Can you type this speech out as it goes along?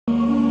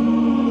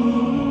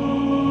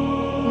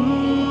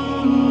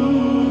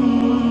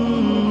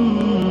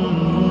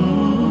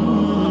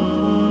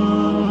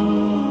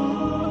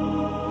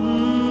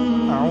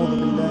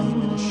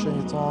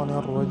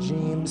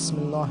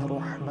الله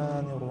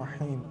الرحمن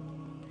الرحيم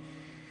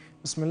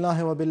بسم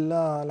الله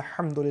وبالله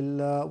الحمد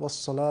لله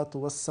والصلاة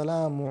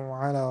والسلام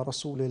على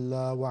رسول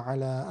الله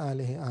وعلى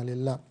آله آل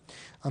الله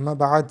أما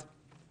بعد.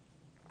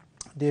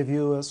 Dear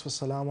viewers,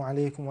 Wassalamu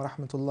alaikum wa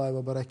rahmatullahi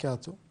wa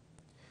barakatuh.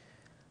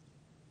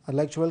 I'd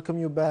like to welcome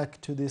you back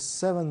to this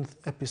 7th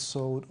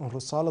episode on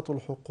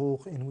Risalatul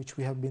Huquq, in which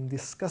we have been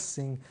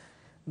discussing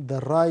the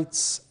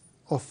rights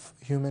of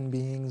human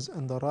beings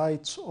and the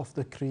rights of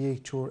the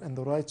Creator and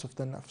the rights of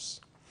the nafs.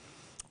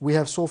 We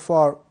have so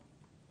far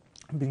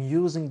been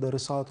using the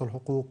Risalatul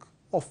Huquq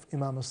of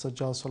Imam Al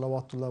Sajjad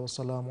salawatullah wa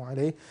salamu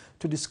alayhi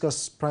to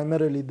discuss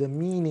primarily the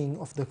meaning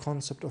of the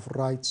concept of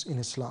rights in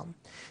Islam.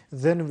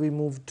 Then we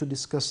moved to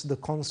discuss the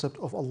concept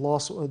of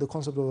the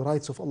concept of the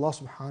rights of Allah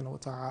subhanahu wa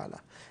ta'ala,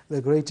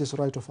 the greatest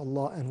right of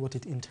Allah and what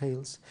it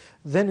entails.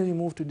 Then we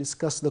moved to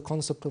discuss the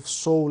concept of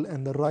soul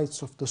and the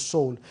rights of the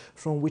soul,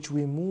 from which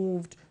we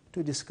moved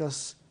to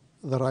discuss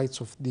the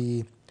rights of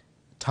the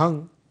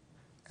tongue,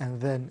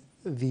 and then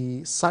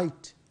the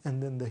sight,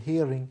 and then the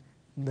hearing,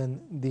 then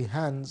the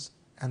hands,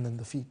 and then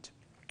the feet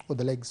or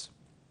the legs.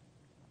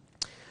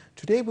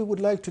 Today we would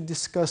like to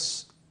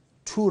discuss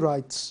two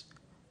rights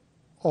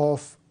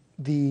of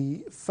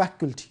the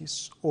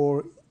faculties,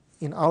 or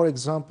in our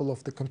example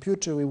of the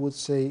computer we would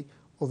say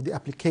of the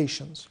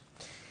applications.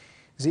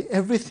 See,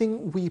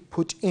 everything we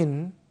put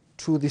in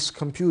to this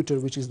computer,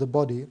 which is the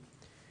body,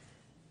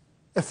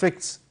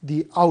 affects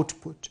the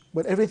output,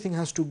 but everything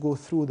has to go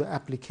through the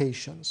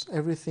applications.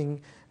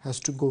 Everything has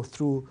to go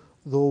through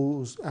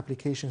those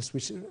applications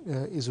which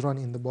is run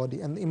in the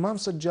body. And the Imam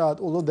Sajjad,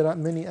 although there are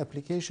many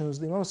applications,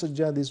 the Imam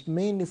Sajjad is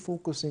mainly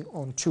focusing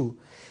on two: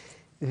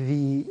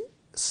 the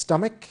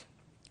stomach,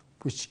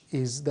 which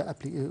is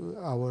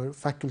our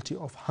faculty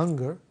of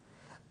hunger,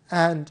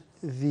 and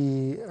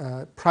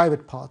the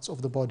private parts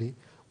of the body,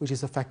 which is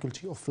the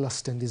faculty of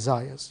lust and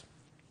desires.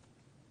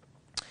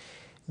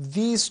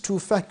 These two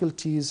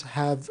faculties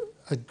have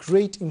a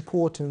great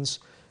importance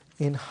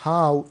in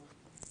how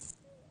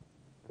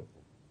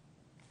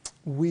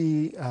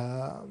we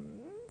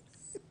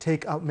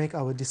make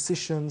our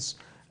decisions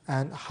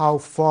and how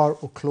far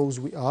or close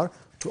we are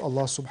to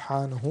Allah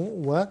subhanahu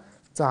wa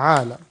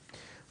ta'ala.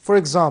 For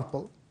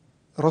example,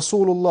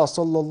 Rasulullah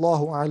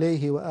sallallahu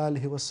alayhi wa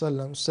alihi wa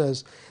sallam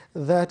says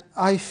that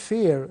I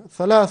fear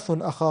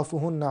ثلاث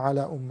أخافهن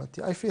على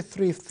أمتي. I fear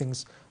three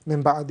things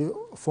من بعد,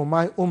 for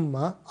my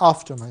ummah,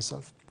 after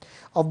myself.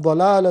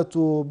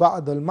 الضلالة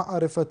بعد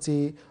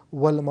المعرفة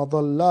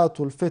والمضلات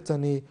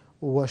الفتن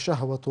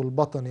وشهوة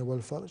البطن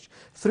والفرج.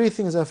 Three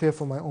things I fear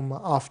for my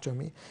ummah after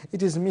me.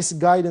 It is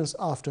misguidance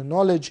after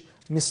knowledge,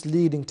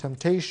 misleading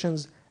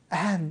temptations,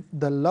 and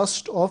the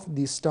lust of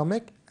the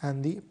stomach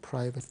and the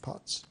private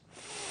parts.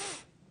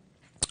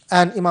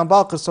 And Imam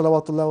Baqir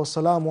salawatullah wa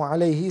salamu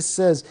alayhi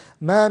says,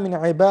 ما من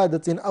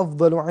عبادة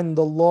أفضل عند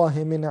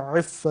الله من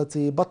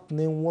عفة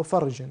بطن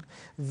وفرج.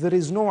 There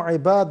is no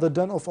ibadah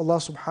done of Allah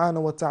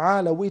subhanahu wa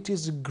ta'ala which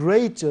is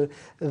greater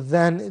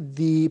than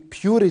the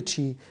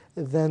purity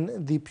of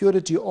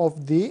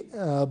the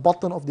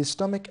button of the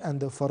stomach and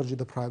the farj,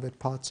 the private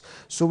parts.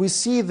 So we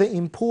see the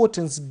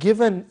importance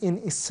given in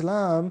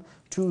Islam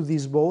to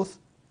these both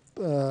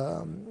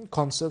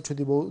concept,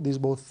 to these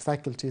both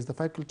faculties, the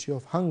faculty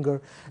of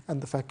hunger and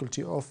the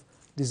faculty of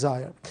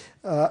desire.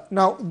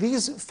 Now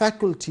these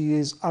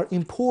faculties are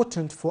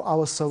important for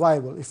our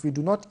survival. If we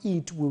do not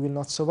eat, we will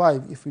not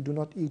survive. If we do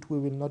not eat, we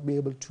will not be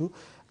able to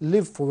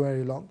live for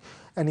very long.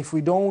 And if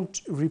we don't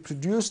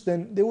reproduce,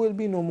 then there will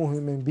be no more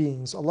human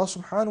beings. Allah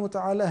subhanahu wa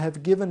ta'ala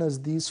have given us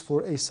these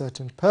for a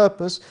certain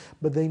purpose,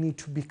 but they need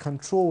to be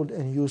controlled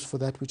and used for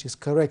that which is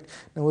correct.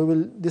 Now we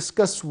will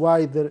discuss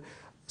why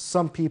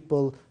some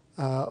people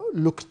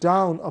look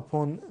down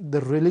upon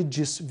the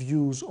religious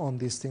views on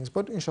these things,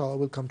 but inshallah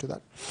we'll come to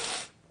that,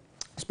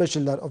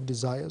 especially that of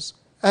desires.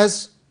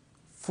 As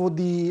for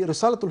the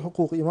Risalatul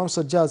Huquq, Imam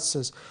Sajjad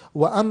says,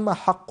 وَأَمَّا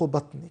حَقُّ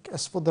بَطْنِكَ,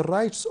 as for the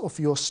rights of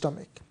your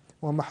stomach,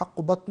 وَأَمَّا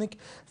حَقُّ بَطْنِكَ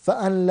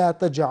فَأَنْ لَا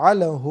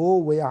تَجْعَلَهُ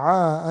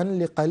وِعَاءً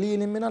لِقَلِيلٍ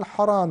مِنَ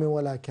الْحَرَامِ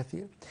وَلَا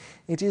كَثِيرٍ.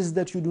 It is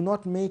that you do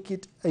not make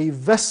it a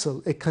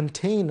vessel, a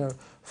container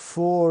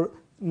for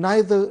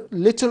neither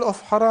little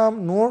of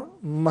haram nor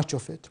much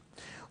of it.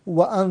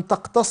 وَأَن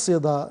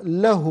تَقْتَصِدَ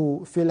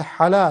لَهُ فِي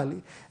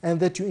الْحَلَالِ, and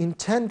that you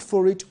intend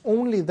for it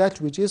only that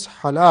which is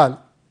halal.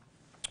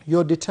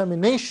 Your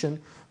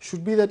determination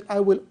should be that I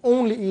will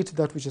only eat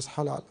that which is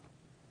halal.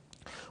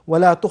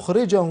 وَلَا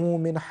تُخْرِجَهُ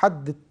مِنْ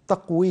حَدِّ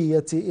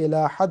التَّقْوِيَّةِ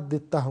إِلَى حَدِّ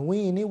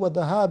التَّهْوِينِ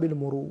وَذَهَابِ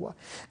الْمُرُوَّةِ,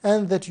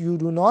 and that you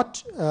do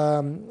not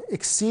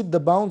exceed the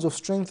bounds of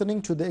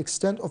strengthening to the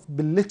extent of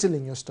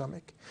belittling your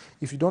stomach.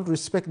 If you don't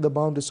respect the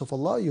boundaries of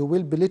Allah, you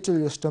will belittle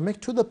your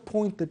stomach to the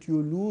point that you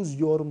lose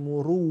your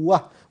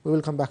muruwah. We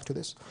will come back to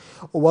this.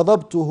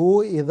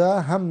 وَضَبْتُهُ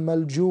إِذَا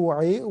هَمَّ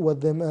الْجُوعِ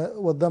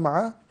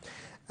وَالظَّمْعَ,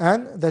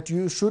 and that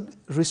you should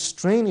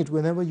restrain it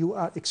whenever you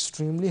are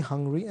extremely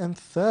hungry and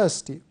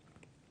thirsty.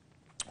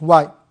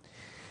 Why?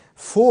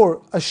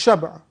 For a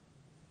shaba,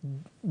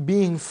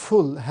 being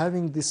full,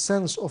 having the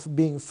sense of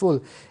being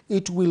full,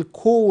 it will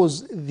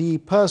cause the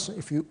person,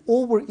 if you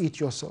overeat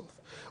yourself,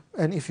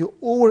 and if you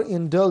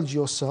overindulge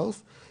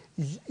yourself,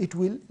 it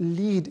will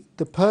lead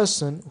the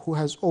person who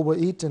has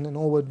overeaten and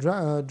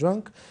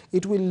overdrunk,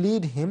 it will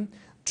lead him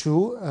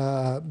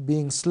to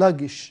being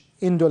sluggish,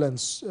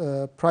 indolence,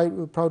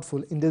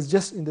 proudful,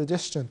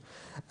 indigestion,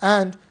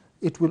 and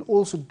it will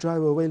also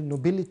drive away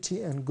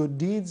nobility and good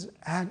deeds,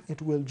 and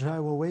it will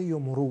drive away your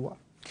muruwa.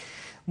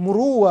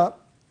 Muruwa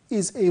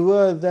is a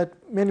word that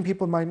many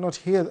people might not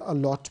hear a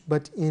lot,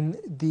 but in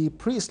the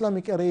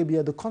pre-Islamic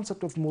Arabia, the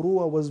concept of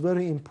muruwa was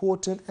very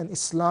important, and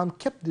Islam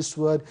kept this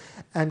word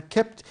and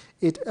kept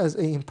it as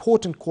an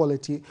important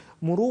quality.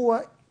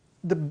 Muruwa,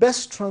 the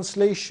best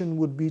translation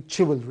would be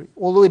chivalry,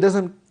 although it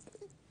doesn't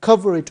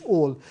cover it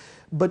all.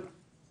 But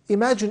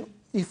imagine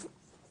if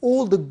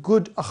all the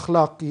good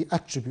akhlaqi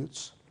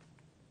attributes,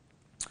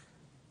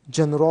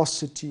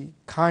 generosity,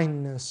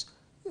 kindness,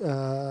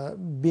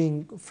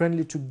 being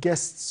friendly to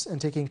guests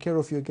and taking care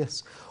of your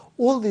guests,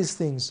 all these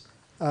things,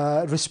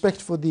 respect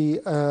for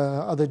the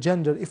other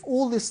gender, if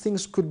all these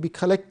things could be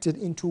collected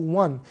into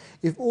one,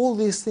 if all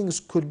these things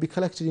could be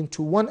collected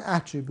into one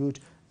attribute,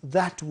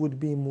 that would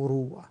be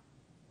muruwa,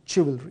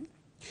 chivalry.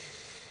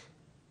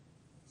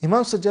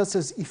 Imam Sajjad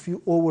says, if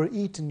you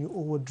overeat and you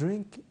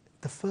overdrink,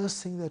 the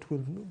first thing that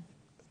will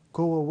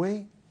go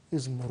away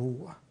is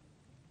muruwa,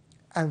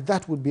 and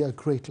that would be a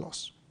great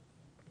loss.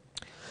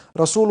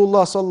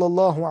 Rasulullah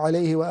sallallahu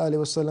alayhi wa alihi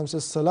wa sallam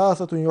says,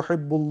 Thalathatun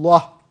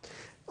yuhibbullah.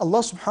 Allah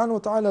subhanahu wa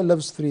ta'ala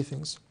loves three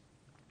things.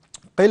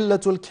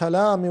 Qillatul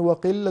kalami wa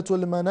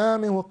qillatul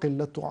manami wa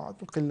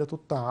qillatul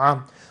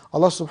ta'am.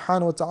 Allah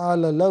subhanahu wa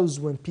ta'ala loves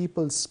when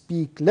people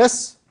speak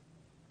less,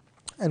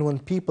 and when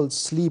people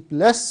sleep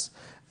less,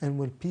 and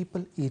when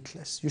people eat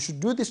less. You should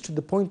do this to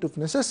the point of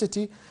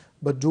necessity,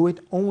 but do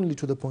it only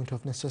to the point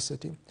of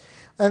necessity.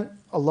 And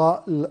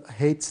Allah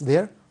hates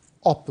their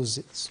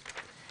opposites.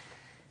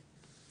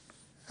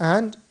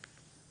 And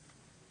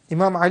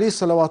Imam Ali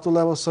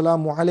salawatullahi wa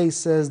salamu alayhi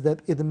says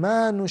that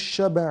idmanu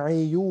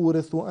shaba'i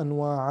yurithu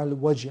anwa'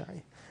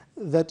 al-waj'i,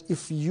 that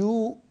if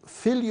you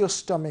fill your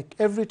stomach,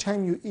 every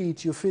time you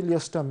eat, you fill your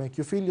stomach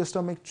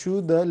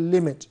to the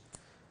limit,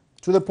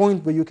 to the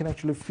point where you can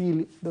actually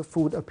feel the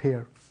food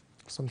appear.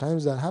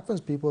 Sometimes that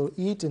happens, people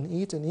eat and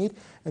eat and eat,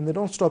 and they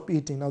don't stop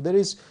eating. Now there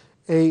is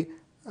a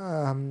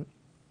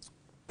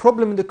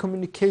problem in the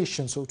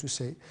communication, so to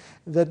say,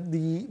 that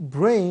the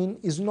brain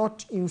is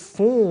not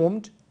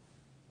informed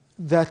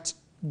that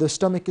the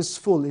stomach is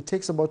full. It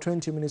takes about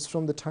 20 minutes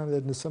from the time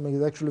that the stomach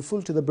is actually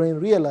full till the brain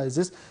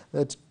realizes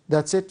that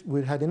that's it,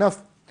 we've had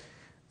enough.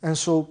 And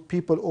so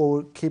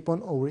people keep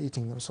on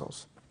overeating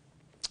themselves.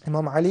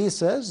 Imam Ali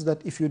says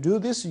that if you do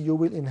this, you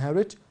will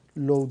inherit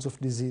loads of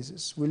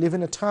diseases. We live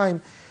in a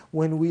time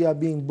when we are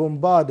being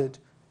bombarded.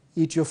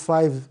 Eat your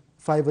five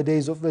a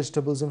days of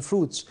vegetables and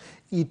fruits.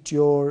 Eat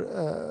your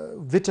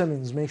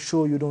vitamins. Make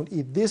sure you don't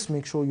eat this.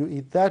 Make sure you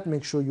eat that.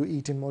 Make sure you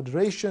eat in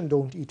moderation.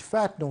 Don't eat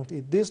fat. Don't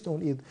eat this.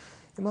 Don't eat.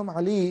 Imam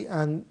Ali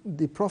and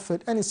the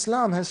Prophet and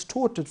Islam has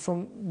taught it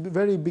from the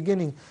very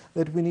beginning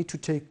that we need to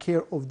take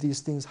care of these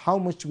things, how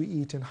much we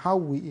eat and how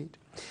we eat.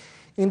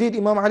 Indeed,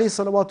 Imam Ali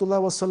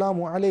salawatullahi wa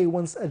salamu alayhi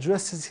once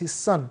addresses his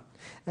son,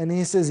 and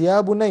he says,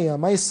 Ya bunayya,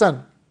 my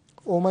son,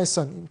 O my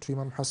son, to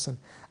Imam Hassan,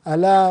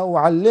 Ala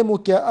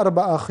u'allimuka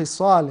arba'a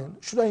khisalin.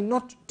 Should I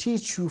not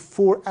teach you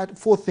four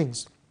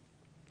things?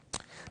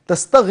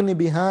 Tastaghni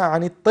biha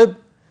 'an at-tibb,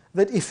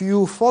 that if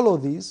you follow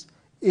these,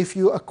 if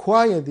you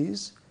acquire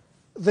these,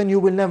 then you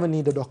will never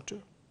need a doctor.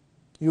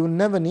 You will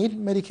never need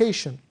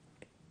medication.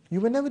 You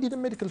will never need a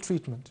medical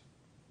treatment.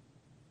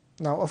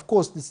 Now, of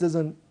course, this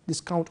doesn't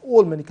discount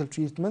all medical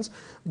treatments,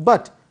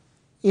 but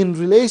in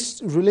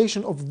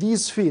relation of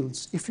these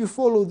fields, if you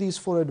follow these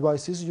four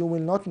advices, you will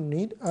not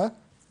need a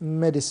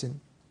medicine.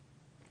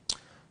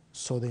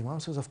 So the Imam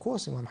says, of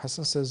course. Imam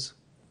Hassan says,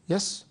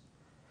 yes.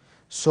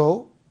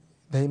 So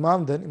the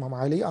Imam then, Imam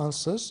Ali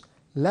answers,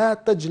 لا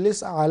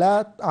تجلس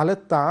على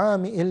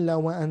الطعام إلا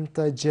وأنت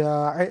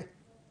جائع.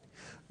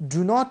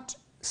 Do not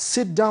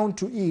sit down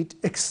to eat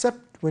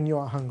except when you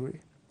are hungry.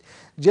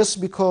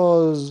 Just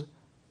because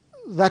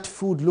that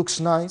food looks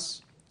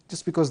nice,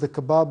 just because the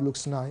kebab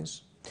looks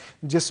nice,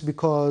 just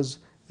because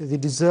the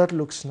dessert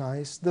looks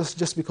nice,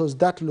 just because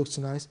that looks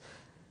nice,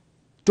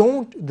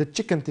 don't, the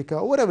chicken tikka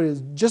or whatever it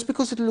is, just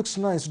because it looks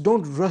nice,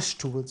 don't rush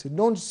towards it.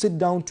 Don't sit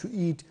down to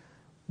eat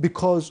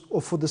because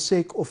or for the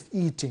sake of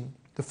eating.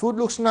 The food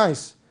looks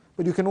nice,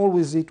 but you can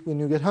always eat when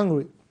you get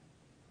hungry.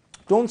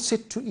 Don't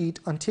sit to eat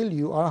until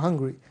you are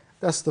hungry.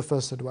 That's the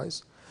first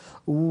advice.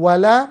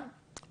 وَلَا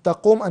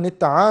تَقُمْ عَنِ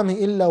الطَّعَامِ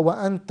إِلَّا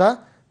وَأَنْتَ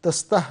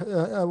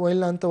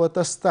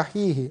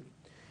وَتَسْتَحِيهِ.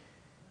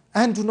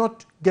 And do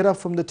not get up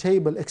from the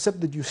table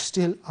except that you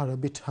still are a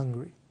bit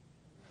hungry.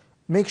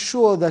 Make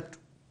sure that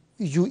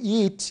you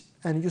eat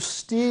and you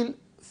still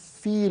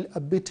feel a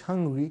bit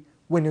hungry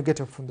when you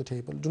get up from the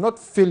table. Do not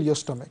fill your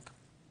stomach.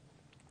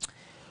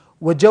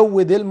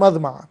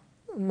 وَجَوِّدِ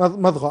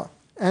الْمَضْغَى.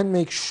 And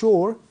make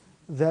sure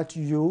that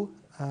you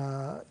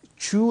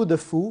chew the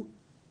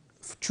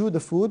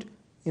food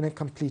in a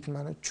complete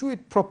manner. Chew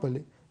it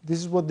properly. This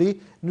is what the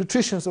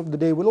nutritionists of the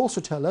day will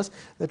also tell us,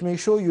 that make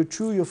sure you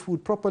chew your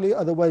food properly,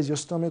 otherwise your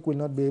stomach will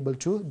not be able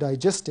to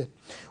digest it,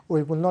 or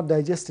it will not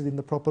digest it in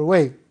the proper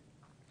way.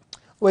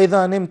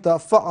 وَإِذَا نِمْتَ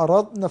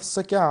فَأَرَضْ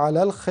نَفْسَكَ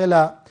عَلَى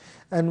الْخِلَاءِ.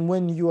 And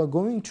when you are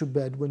going to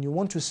bed, when you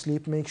want to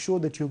sleep, make sure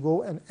that you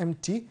go and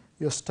empty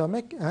your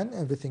stomach and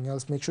everything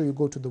else. Make sure you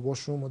go to the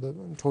washroom or the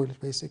toilet,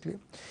 basically.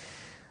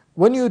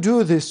 When you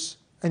do this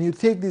and you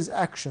take these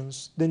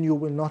actions, then you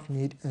will not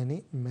need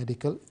any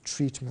medical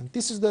treatment.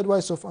 This is the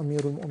advice of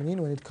Amirul Mu'mineen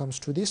when it comes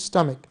to the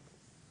stomach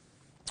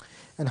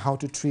and how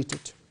to treat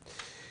it.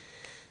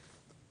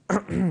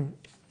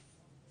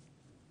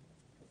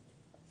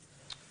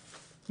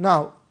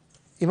 Now,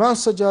 Imam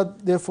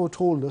Sajjad therefore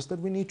told us that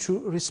we need to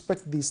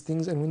respect these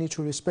things, and we need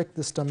to respect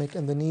the stomach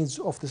and the needs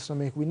of the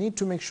stomach. We need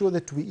to make sure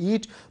that we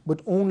eat,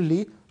 but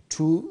only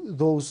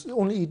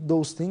eat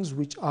those things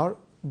which are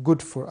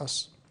good for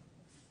us.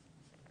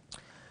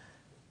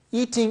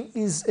 Eating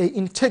is an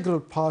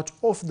integral part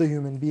of the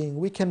human being.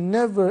 We can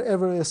never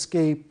ever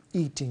escape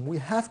eating. We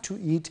have to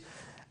eat.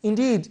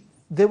 Indeed,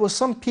 there were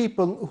some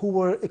people who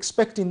were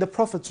expecting the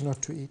prophets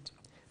not to eat.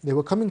 They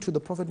were coming to the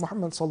Prophet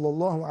Muhammad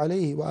sallallahu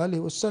alaihi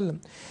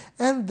wasallam,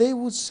 and they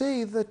would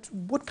say that,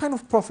 what kind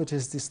of prophet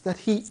is this, that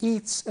he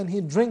eats and he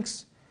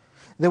drinks?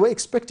 They were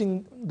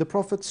expecting the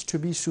prophets to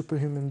be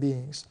superhuman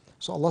beings.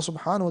 So Allah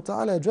subhanahu wa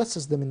ta'ala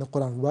addresses them in the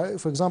Quran.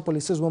 For example, He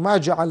says, وَمَا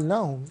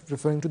جَعَلْنَاهُمْ,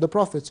 referring to the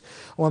prophets,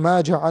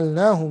 وَمَا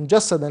جَعَلْنَاهُمْ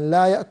جَسَدًا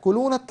لَا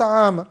يَأْكُلُونَ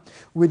الطَّعَامَ.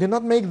 We did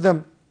not make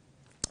them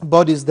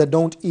bodies that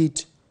don't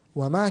eat.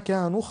 وَمَا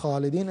كَانُوا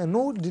خَالِدِينَ. And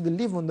nor did they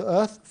live on the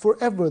earth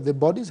forever. Their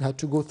bodies had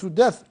to go through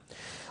death.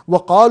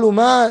 وَقَالُوا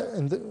مَا,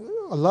 and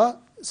Allah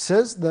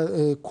says,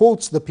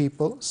 quotes the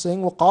people,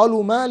 saying,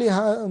 وَقَالُوا مَا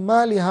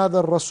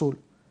لِهَذَا الرَّسُولِ.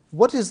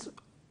 What is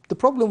the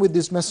problem with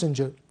this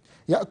messenger?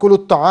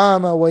 يَأْكُلُ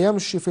الطَّعَامَ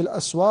وَيَمْشِ فِي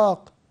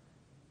الْأَسْوَاقِ.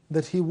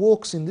 That he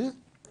walks in the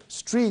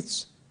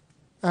streets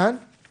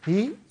and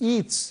he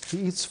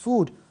eats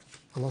food.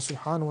 Allah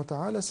subhanahu wa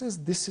ta'ala says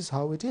this is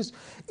how it is.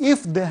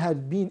 If there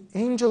had been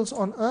angels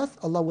on earth,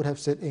 Allah would have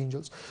said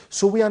angels.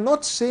 So we are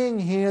not saying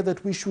here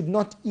that we should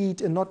not eat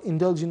and not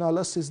indulge in our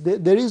lusts.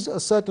 There is a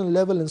certain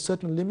level and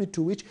certain limit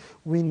to which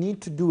we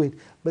need to do it.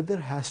 But there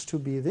has to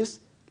be this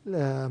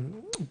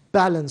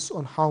balance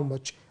on how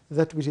much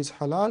that which is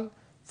halal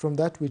from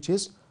that which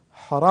is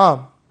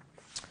haram.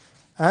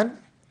 And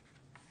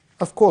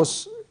of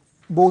course,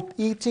 both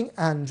eating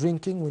and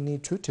drinking we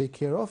need to take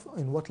care of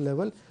in what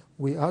level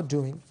we are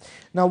doing.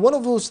 Now, one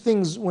of those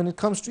things when it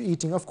comes to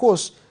eating, of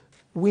course,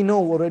 we know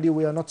already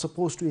we are not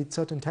supposed to eat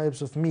certain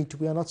types of meat.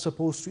 We are not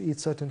supposed to eat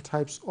certain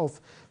types of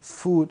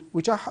food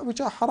which are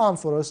haram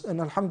for us,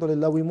 and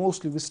alhamdulillah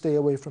we stay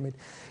away from it.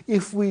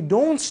 If we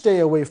don't stay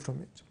away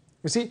from it,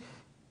 you see,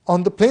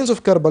 on the plains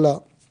of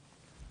Karbala,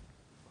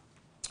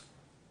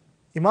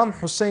 Imam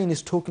Hussein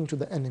is talking to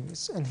the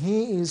enemies and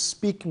he is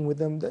speaking with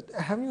them that,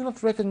 have you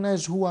not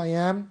recognized who I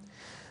am?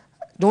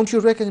 Don't you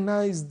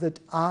recognize that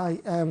I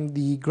am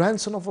the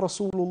grandson of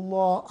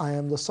Rasulullah? I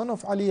am the son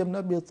of Ali ibn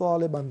Abi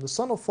Talib. I'm the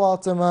son of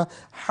Fatima.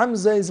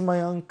 Hamza is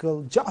my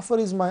uncle. Ja'far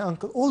is my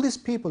uncle. All these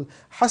people.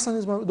 Hassan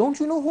is my... Don't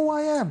you know who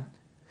I am?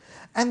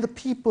 And the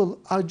people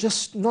are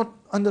just not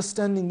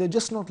understanding. They're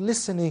just not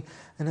listening.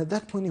 And at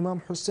that point,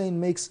 Imam Hussein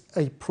makes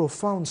a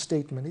profound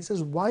statement. He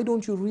says, why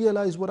don't you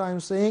realize what I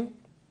am saying?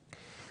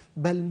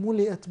 بَلْ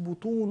مُلِئَتْ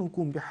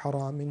بُطُونُكُمْ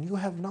بِحَرَامٍ. You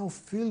have now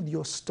filled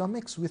your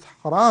stomachs with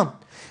haram.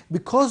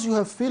 Because you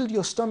have filled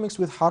your stomachs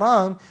with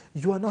haram,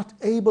 you are not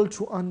able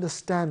to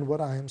understand what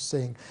I am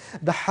saying.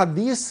 The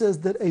hadith says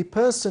that a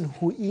person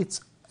who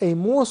eats a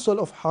morsel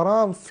of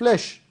haram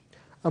flesh,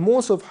 a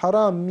morsel of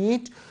haram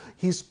meat,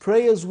 his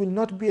prayers will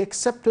not be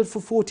accepted for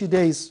 40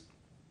 days.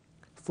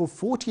 For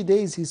 40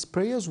 days his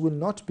prayers will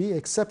not be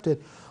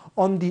accepted.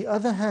 On the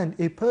other hand,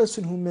 a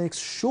person who makes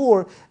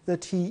sure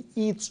that he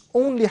eats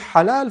only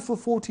halal for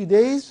 40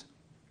 days,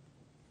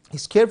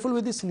 he's careful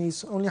with this and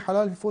he's only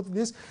halal for 40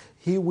 days,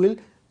 he will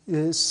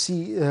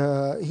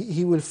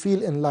he will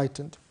feel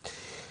enlightened.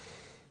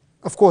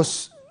 Of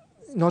course,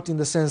 not in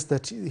the sense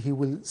that he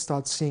will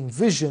start seeing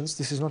visions,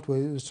 this is not what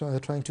we're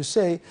trying to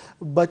say,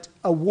 but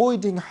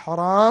avoiding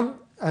haram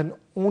and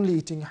only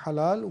eating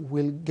halal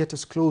will get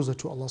us closer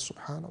to Allah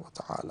subhanahu wa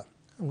ta'ala.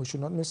 And we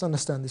should not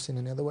misunderstand this in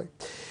any other way.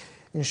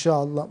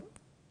 Inshallah.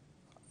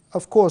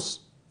 Of course,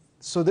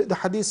 so the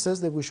hadith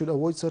says that we should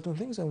avoid certain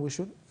things and we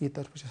should eat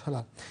that which is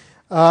halal.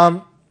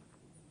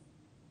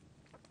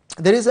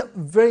 There is a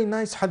very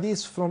nice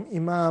hadith from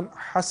Imam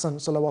Hassan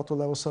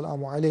salawatullah wa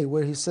salamu alayhi,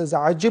 where he says,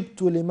 عَجِبْتُ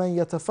لِمَنْ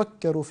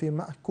يَتَفَكَّرُ فِي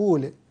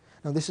مَأْكُولِ.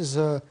 Now this is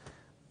a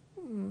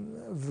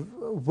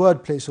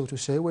wordplay, so to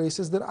say, where he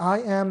says that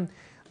I am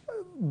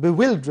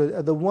bewildered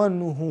at the one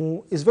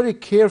who is very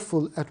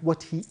careful at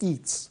what he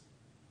eats.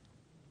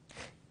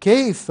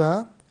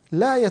 كَيْفَ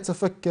لَا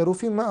يَتَفَكَّرُ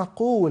فِي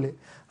مَأْكُولِ.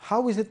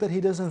 How is it that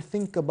he doesn't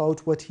think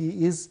about what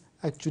he is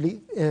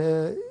actually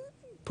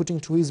putting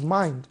to his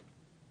mind?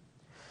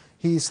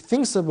 He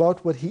thinks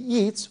about what he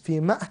eats,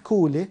 في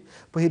مأكوله,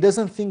 but he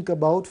doesn't think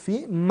about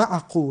في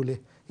معقوله.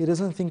 He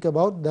doesn't think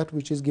about that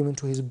which is given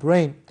to his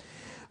brain.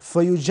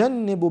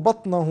 فَيُجَنِّبُ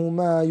بَطْنَهُ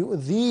مَا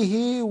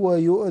يُؤْذِيهِ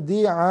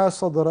وَيُؤْدِيعَ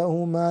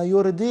صَدْرَهُ مَا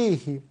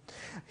يُرْدِيهِ.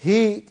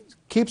 He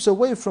keeps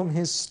away from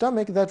his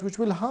stomach that which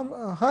will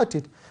hurt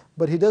it,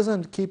 but he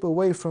doesn't keep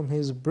away from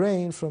his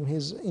brain, from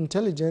his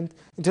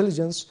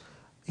intelligence.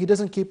 He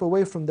doesn't keep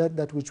away from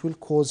that which will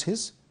cause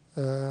his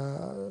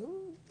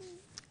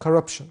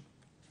corruption,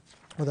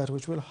 or that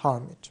which will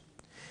harm it.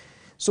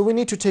 So we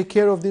need to take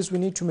care of this. We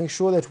need to make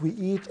sure that we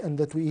eat, and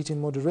that we eat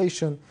in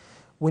moderation.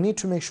 We need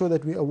to make sure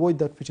that we avoid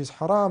that which is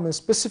haram, and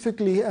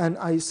specifically, and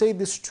I say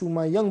this to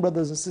my young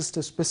brothers and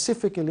sisters,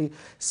 specifically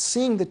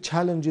seeing the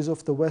challenges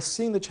of the West,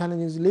 seeing the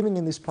challenges living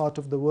in this part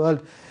of the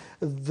world,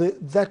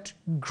 that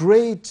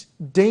great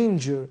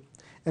danger.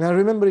 And I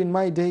remember in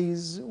my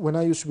days when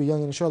I used to be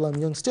young, inshallah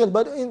I'm young still,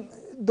 but in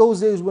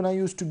those days when I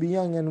used to be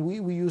young and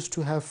we used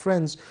to have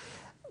friends,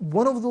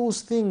 one of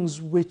those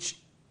things which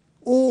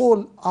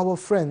all our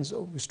friends,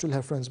 we still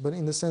have friends, but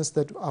in the sense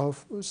that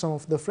some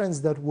of the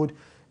friends that would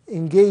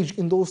engage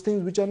in those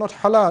things which are not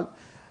halal,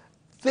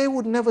 they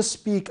would never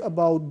speak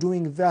about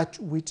doing that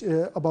which,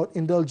 about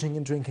indulging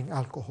in drinking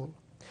alcohol.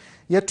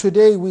 Yet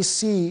today we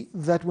see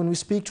that when we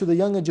speak to the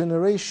younger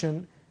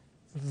generation,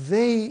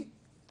 they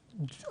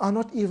are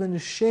not even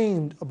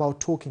ashamed about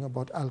talking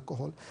about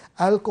alcohol.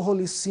 Alcohol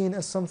is seen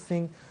as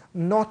something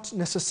not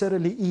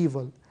necessarily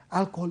evil.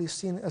 Alcohol is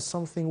seen as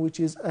something which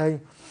is a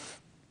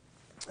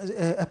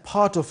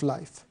part of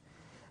life.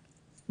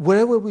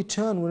 Wherever we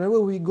turn, wherever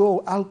we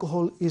go,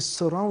 alcohol is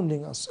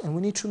surrounding us, and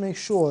we need to make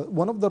sure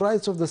one of the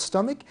rights of the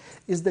stomach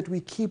is that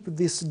we keep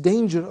this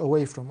danger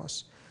away from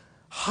us.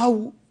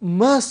 How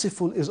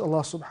merciful is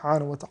Allah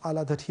subhanahu wa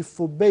ta'ala that He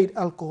forbade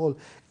alcohol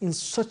in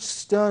such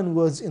stern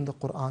words in the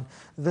Quran,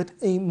 that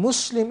a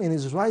Muslim in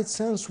his right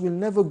sense will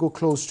never go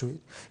close to it.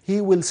 He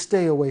will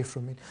stay away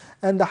from it.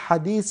 And the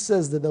hadith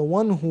says that the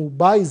one who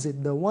buys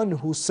it, the one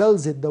who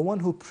sells it, the one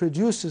who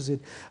produces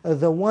it,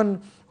 the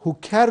one who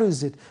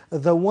carries it,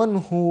 the one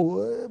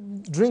who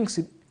drinks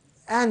it,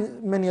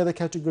 and many other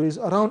categories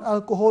around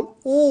alcohol,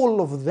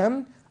 all of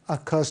them are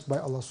cursed by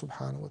Allah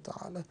subhanahu wa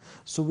ta'ala.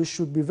 So we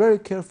should be very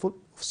careful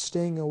of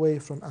staying away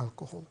from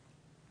alcohol.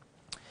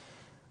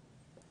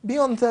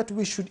 Beyond that,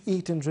 we should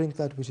eat and drink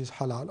that which is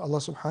halal. Allah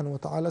subhanahu wa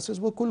ta'ala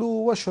says,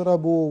 وَكُلُوا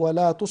وَاشْرَبُوا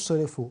وَلَا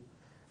تُسْرِفُوا.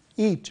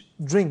 Eat,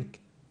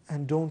 drink,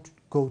 and don't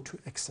go to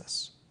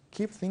excess.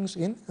 Keep things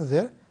in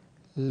their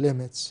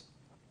limits.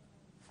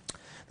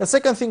 The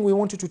second thing we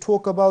wanted to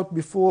talk about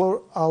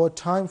before our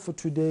time for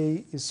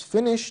today is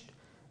finished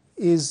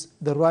is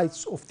the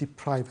rights of the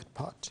private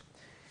part.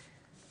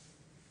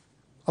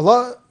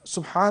 Allah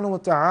subhanahu wa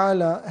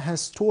ta'ala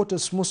has taught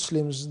us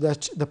Muslims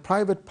that the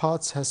private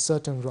parts has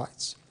certain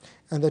rights,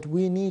 and that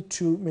we need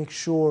to make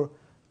sure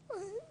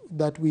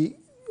that we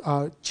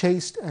are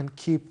chaste and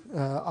keep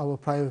our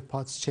private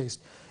parts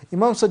chaste.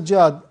 Imam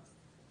Sajjad,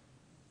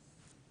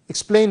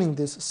 explaining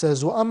this,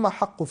 says, وَأَمَّا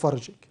حَقُّ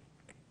فَرْجِكَ.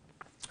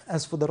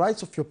 As for the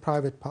rights of your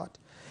private part,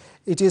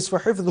 it is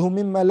فَحِفْظُهُ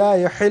مِمَّا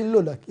لَا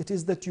يَحِلُّ لَكَ. It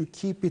is that you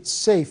keep it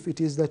safe,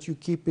 it is that you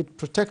keep it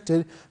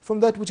protected from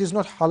that which is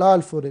not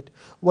halal for it.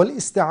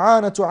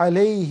 وَالْإِسْتِعَانَةُ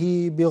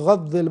عَلَيْهِ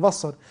بِغَضِّ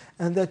الْبَصَرِ.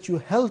 And that you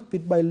help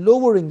it by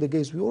lowering the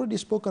gaze. We already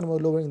spoken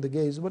about lowering the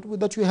gaze, but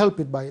that you help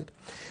it by it.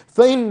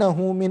 فَإِنَّهُ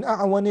مِنْ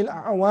أَعْوَنِ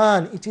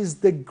الْأَعْوَانِ. It is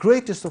the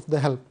greatest of the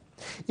help.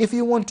 If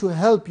you want to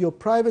help your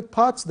private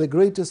parts, the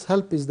greatest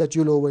help is that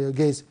you lower your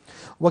gaze.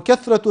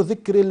 وَكَثْرَةُ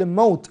ذِكْرِ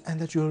الْمَوْتِ. And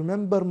that you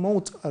remember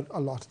maut a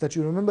lot, that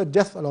you remember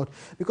death a lot.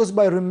 Because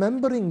by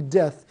remembering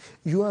death,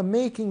 you are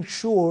making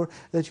sure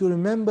that you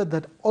remember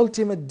that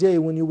ultimate day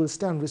when you will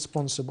stand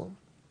responsible.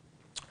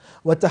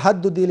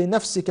 وَتَحَدُّدِ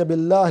لِنَفْسِكَ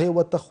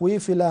بِاللَّهِ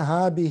وَتَخْوِيفِ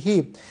لَهَا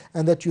بِهِ.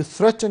 And that you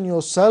threaten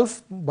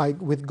yourself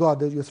with God,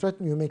 that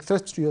you make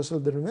threats to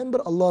yourself, that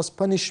remember Allah's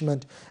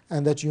punishment,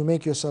 and that you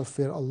make yourself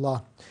fear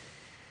Allah.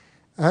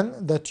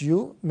 And that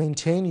you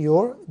maintain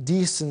your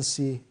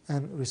decency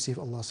and receive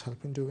Allah's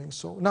help in doing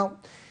so. Now,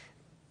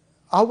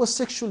 our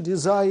sexual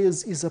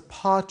desires is a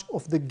part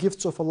of the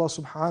gifts of Allah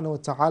subhanahu wa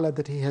ta'ala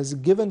that He has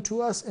given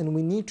to us, and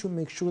we need to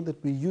make sure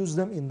that we use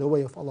them in the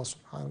way of Allah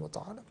subhanahu wa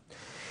ta'ala.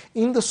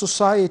 In the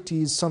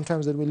societies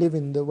sometimes that we live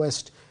in the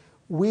West,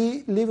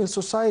 we live in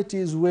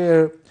societies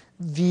where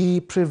the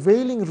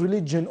prevailing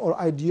religion or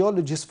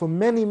ideologies for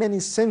many, many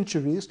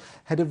centuries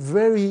had a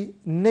very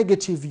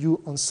negative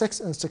view on sex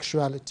and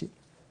sexuality.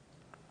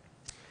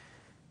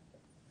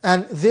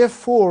 And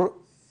therefore,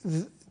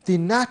 the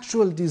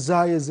natural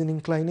desires and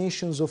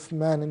inclinations of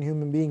man and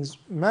human beings,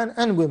 man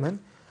and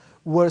women,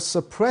 were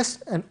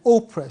suppressed and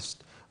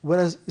oppressed,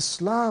 whereas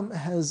Islam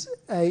has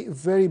a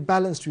very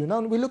balanced view.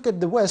 Now, when we look at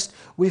the West,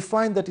 we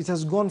find that it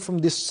has gone from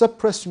this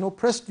suppressed and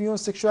oppressed view on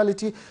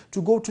sexuality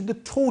to go to the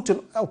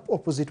total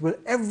opposite, where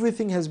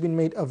everything has been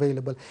made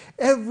available.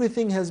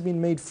 Everything has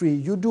been made free.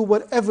 You do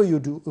whatever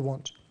you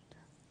want.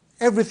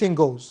 Everything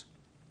goes.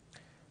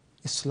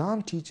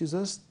 Islam teaches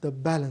us the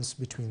balance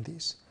between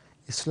these.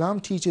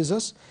 Islam teaches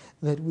us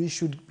that we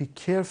should be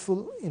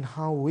careful in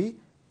how we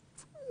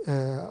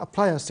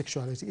apply our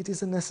sexuality. It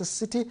is a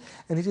necessity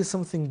and it is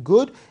something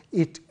good.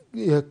 It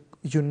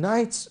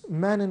unites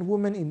man and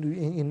woman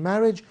in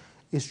marriage.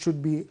 it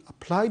should be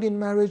applied in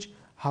marriage.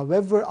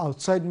 However,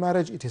 outside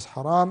marriage it is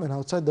haram, and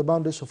outside the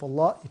boundaries of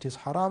Allah it is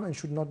haram and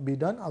should not be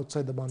done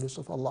outside the boundaries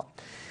of Allah.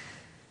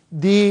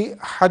 The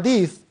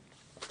hadith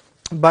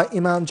by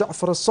Imam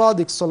Ja'far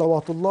al-Sadiq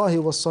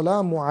salawatullahi wa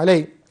salamu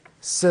alayh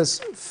says,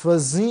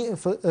 فَزِنَا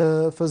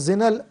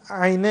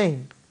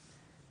الْعَيْنَيْن,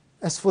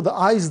 as for the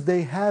eyes,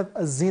 they have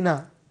a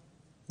zina.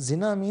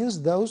 Zina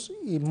means those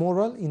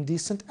immoral,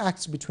 indecent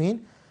acts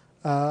between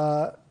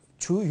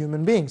two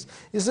human beings.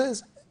 It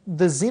says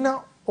the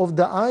zina of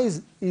the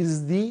eyes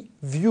is the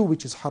view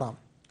which is haram,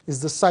 is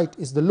the sight,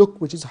 is the look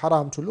which is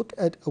haram. To look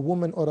at a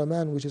woman or a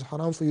man which is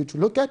haram for you to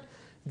look at,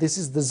 this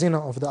is the zina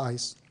of the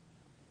eyes.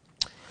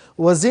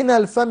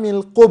 وَزِنَا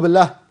الْفَمِ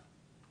الْقُبْلَةِ,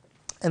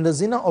 and the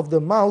zina of the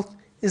mouth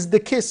is the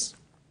kiss.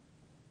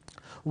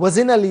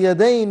 وَزِنَا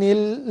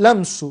الْيَدَيْنِ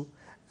الْلَمْسُ,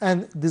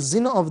 and the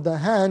zina of the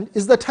hand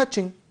is the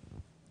touching,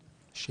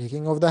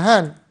 shaking of the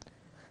hand.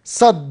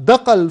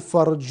 صَدَّقَ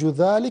الْفَرْجُ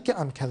ذَلِكَ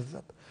أَمْ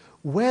كَذَّبَ,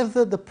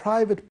 whether the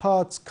private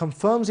parts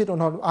confirms it or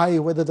not, i.e.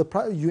 whether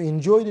you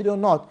enjoyed it or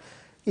not,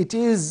 it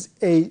is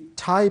a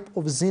type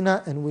of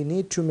zina, and we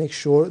need to make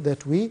sure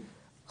that we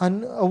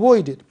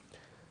avoid it.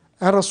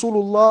 And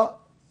Rasulullah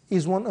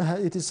is one,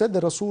 it is said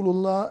that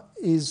Rasulullah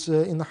is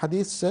in the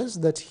hadith says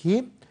that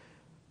he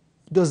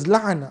does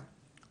la'na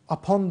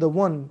upon the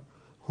one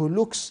who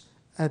looks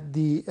at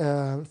the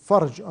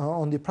farj,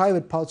 on the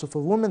private parts of a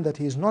woman, that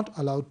he is not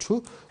allowed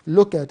to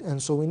look at.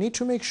 And so we need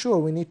to make sure,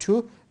 we need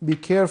to be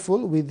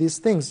careful with these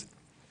things.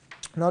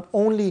 Not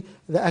only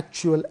the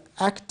actual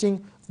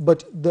acting,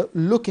 but the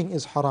looking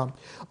is haram.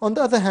 On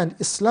the other hand,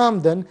 Islam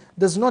then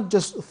does not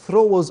just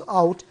throw us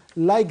out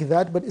like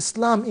that, but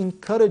Islam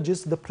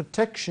encourages the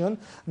protection,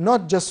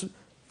 not just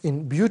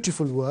in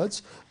beautiful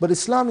words, but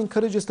Islam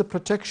encourages the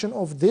protection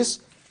of this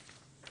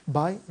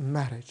by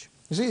marriage.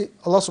 You see,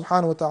 Allah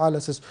subhanahu wa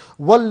ta'ala says,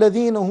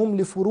 وَالَّذِينَ هُمْ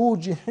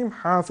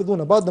لِفُرُوجِهِمْ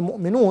حَافِظُونَ. About the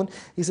mu'minun,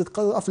 he said,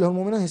 قَدْ أَفْلَحَ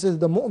الْمُؤْمِنُونَ. He says,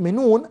 the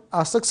mu'minun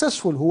are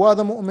successful. Who are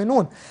the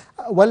mu'minun?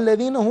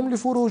 وَالَّذِينَ هُمْ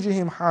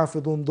لِفُرُوجِهِمْ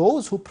حَافِظُونَ.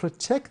 Those who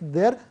protect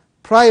their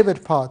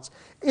private parts.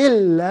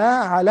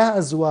 إِلَّا عَلَىٰ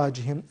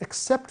أَزْوَاجِهِمْ.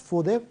 Except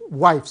for their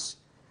wives.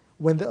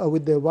 When they are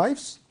with their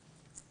wives,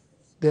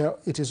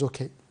 it is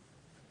okay.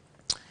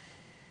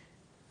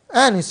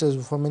 And he says,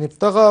 فَمَنِ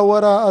ابْتَغَى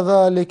وَرَاءَ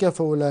ذَلِكَ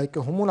فَأُولَٰئِكَ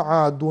هُمُ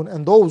الْعَادُونَ.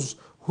 And those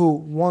who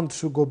want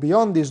to go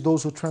beyond this,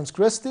 those who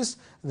transgress this,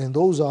 then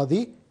those are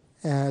the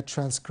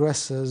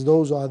transgressors,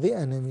 those are the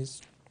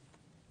enemies.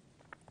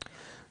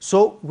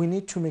 So we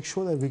need to make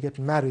sure that we get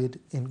married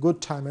in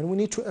good time, and we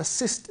need to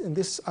assist in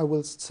this. I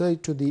will say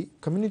to the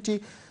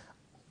community,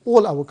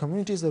 all our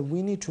communities, that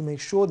we need to make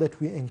sure that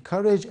we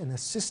encourage and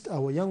assist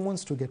our young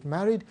ones to get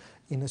married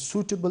in a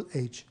suitable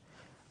age.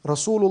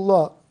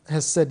 Rasulullah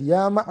has said,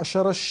 Ya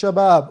ma'ashara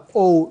al-shabab,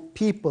 O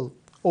people,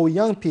 O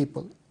young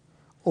people,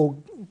 O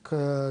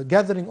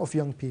gathering of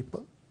young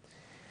people.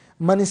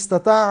 Man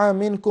istata'a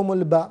minkum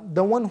al-ba',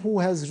 the one who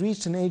has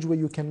reached an age where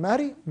you can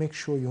marry, make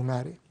sure you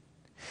marry.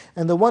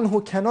 And the one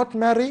who cannot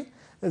marry,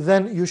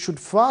 then you should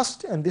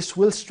fast, and this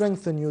will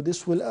strengthen you,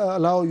 this will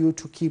allow you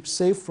to keep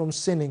safe from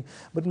sinning.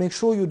 But make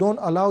sure you don't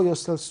allow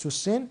yourselves to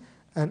sin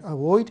and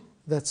avoid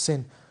that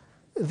sin.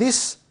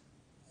 This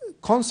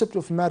concept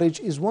of marriage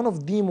is one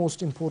of the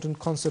most important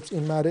concepts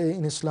in marriage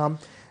in Islam.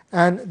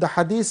 And the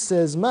hadith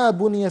says, مَا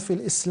بُنِيَ فِي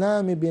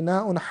الْإِسْلَامِ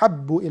بِنَاءٌ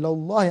حَبُّ إِلَى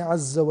اللَّهِ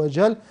عَزَّ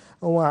وَجَلَّ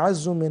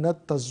وَعَزُّ مِنَ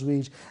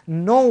التَّزْوِيجِ.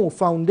 No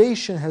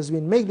foundation has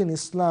been made in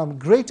Islam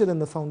greater than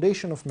the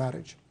foundation of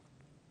marriage.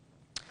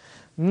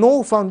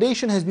 No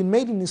foundation has been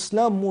made in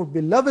Islam more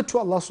beloved to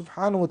Allah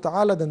subhanahu wa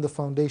ta'ala than the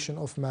foundation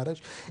of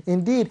marriage.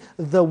 Indeed,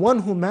 the one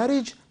who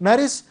marries,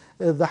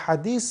 the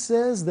hadith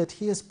says that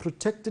he has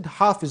protected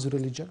half his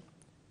religion.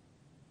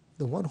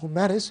 The one who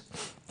marries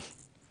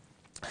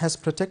has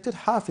protected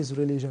half his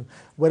religion.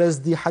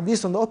 Whereas the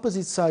hadith on the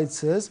opposite side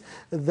says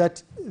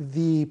that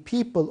the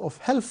people of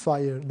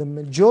hellfire, the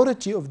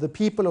majority of the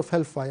people of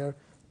hellfire,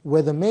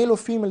 whether male or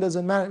female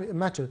doesn't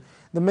matter,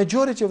 the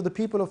majority of the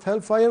people of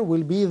hellfire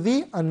will be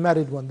the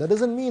unmarried one. That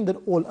doesn't mean that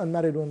all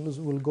unmarried ones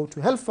will go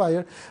to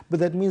hellfire, but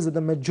that means that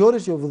the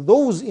majority of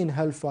those in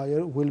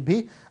hellfire will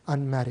be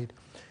unmarried.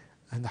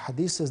 And the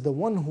hadith says the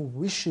one who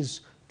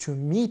wishes to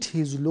meet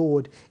his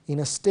Lord in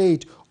a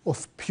state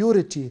of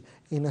purity,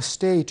 in a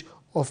state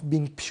of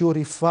being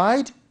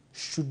purified,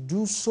 should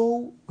do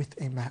so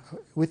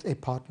with a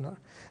partner.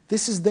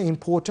 This is the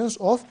importance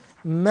of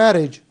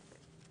marriage.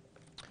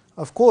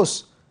 Of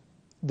course,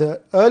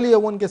 the earlier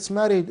one gets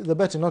married, the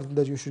better. Not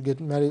that you should get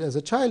married as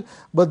a child,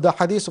 but the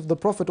hadith of the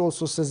Prophet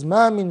also says,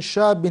 مَا مِن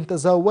شَابٍ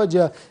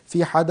تَزَوَّجَ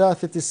فِي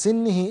حَدَاثَةِ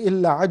سِنِّهِ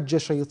إِلَّا عَجَّ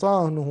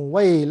شَيْطَانُهُ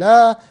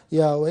وَيْلَا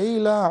يَا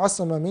وَيْلَا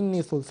عَصَمَ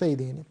مِنِّي ثُلْثَيْ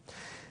دِينِ.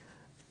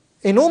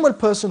 A normal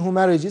person who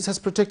marries has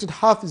protected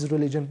half his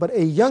religion, but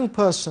a young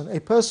person, a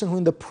person who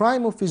in the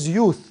prime of his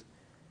youth,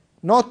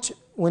 not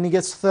when he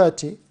gets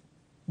 30,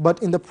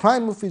 but in the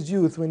prime of his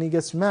youth when he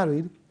gets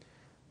married,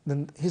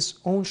 then his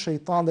own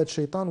shaitan, that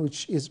shaitan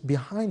which is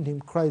behind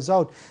him, cries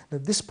out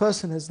that this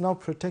person has now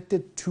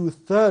protected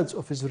 2/3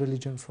 of his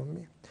religion from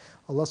me.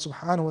 Allah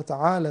subhanahu wa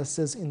ta'ala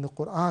says in the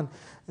Quran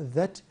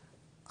that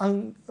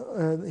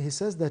he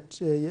says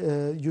that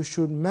you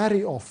should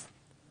marry off.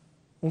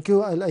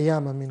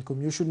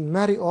 You should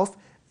marry off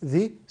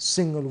the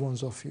single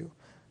ones of you.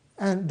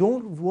 And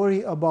don't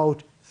worry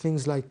about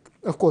things like,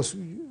 of course,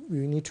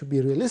 we need to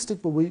be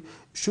realistic, but we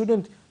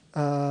shouldn't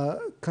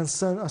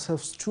concern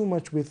ourselves too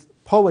much with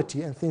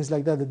poverty and things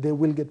like that, that they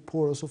will get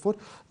poor or so forth.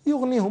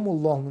 يُغْنِهُمُ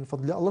اللَّهُ مِنْ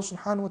فَضْلِهِ. Allah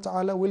subhanahu wa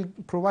ta'ala will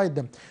provide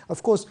them.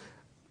 Of course,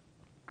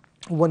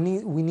 we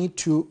need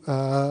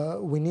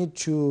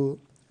to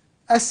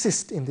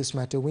assist in this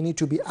matter. We need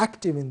to be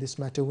active in this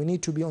matter. We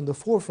need to be on the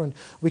forefront.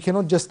 We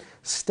cannot just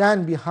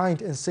stand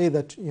behind and say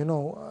that,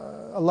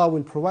 Allah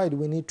will provide.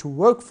 We need to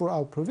work for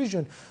our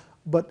provision.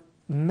 But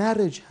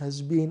marriage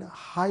has been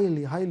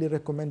highly, highly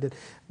recommended.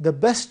 The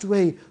best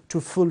way to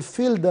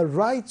fulfill the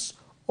rights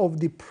of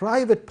the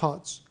private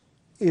parts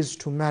is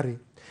to marry.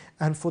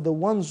 And for the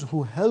ones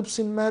who helps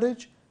in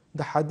marriage,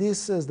 the hadith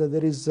says that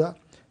there is a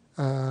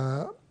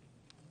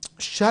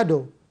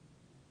shadow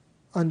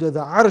under the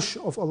arsh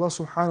of Allah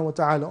subhanahu wa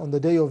ta'ala on the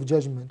day of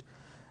judgment.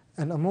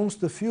 And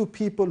amongst the few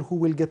people who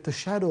will get the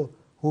shadow,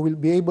 who will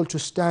be able to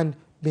stand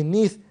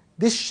beneath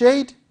this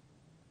shade,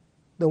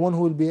 the one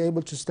who will be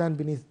able to stand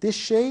beneath this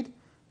shade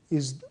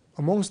is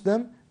amongst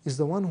them is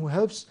the one who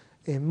helps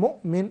a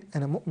mu'min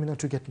and a mu'minah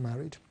to get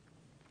married.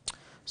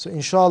 So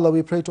inshallah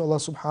we pray to Allah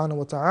subhanahu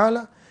wa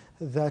ta'ala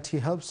that He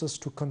helps us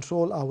to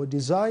control our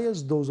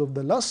desires, those of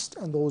the lust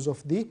and those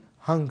of the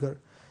hunger,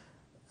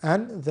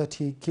 and that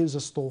He gives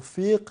us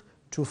tawfiq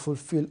to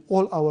fulfill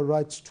all our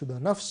rights to the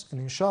nafs.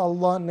 And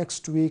inshallah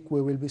next week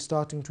we will be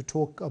starting to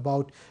talk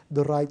about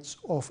the rights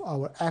of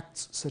our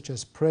acts such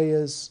as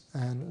prayers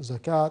and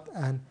zakat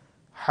and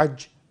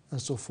hajj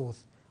and so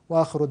forth.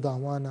 وآخر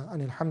دعوانا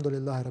أن الحمد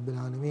لله رب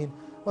العالمين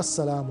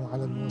والسلام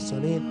على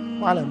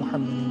المرسلين وعلى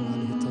محمد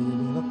وآله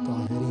الطيبين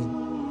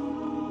الطاهرين.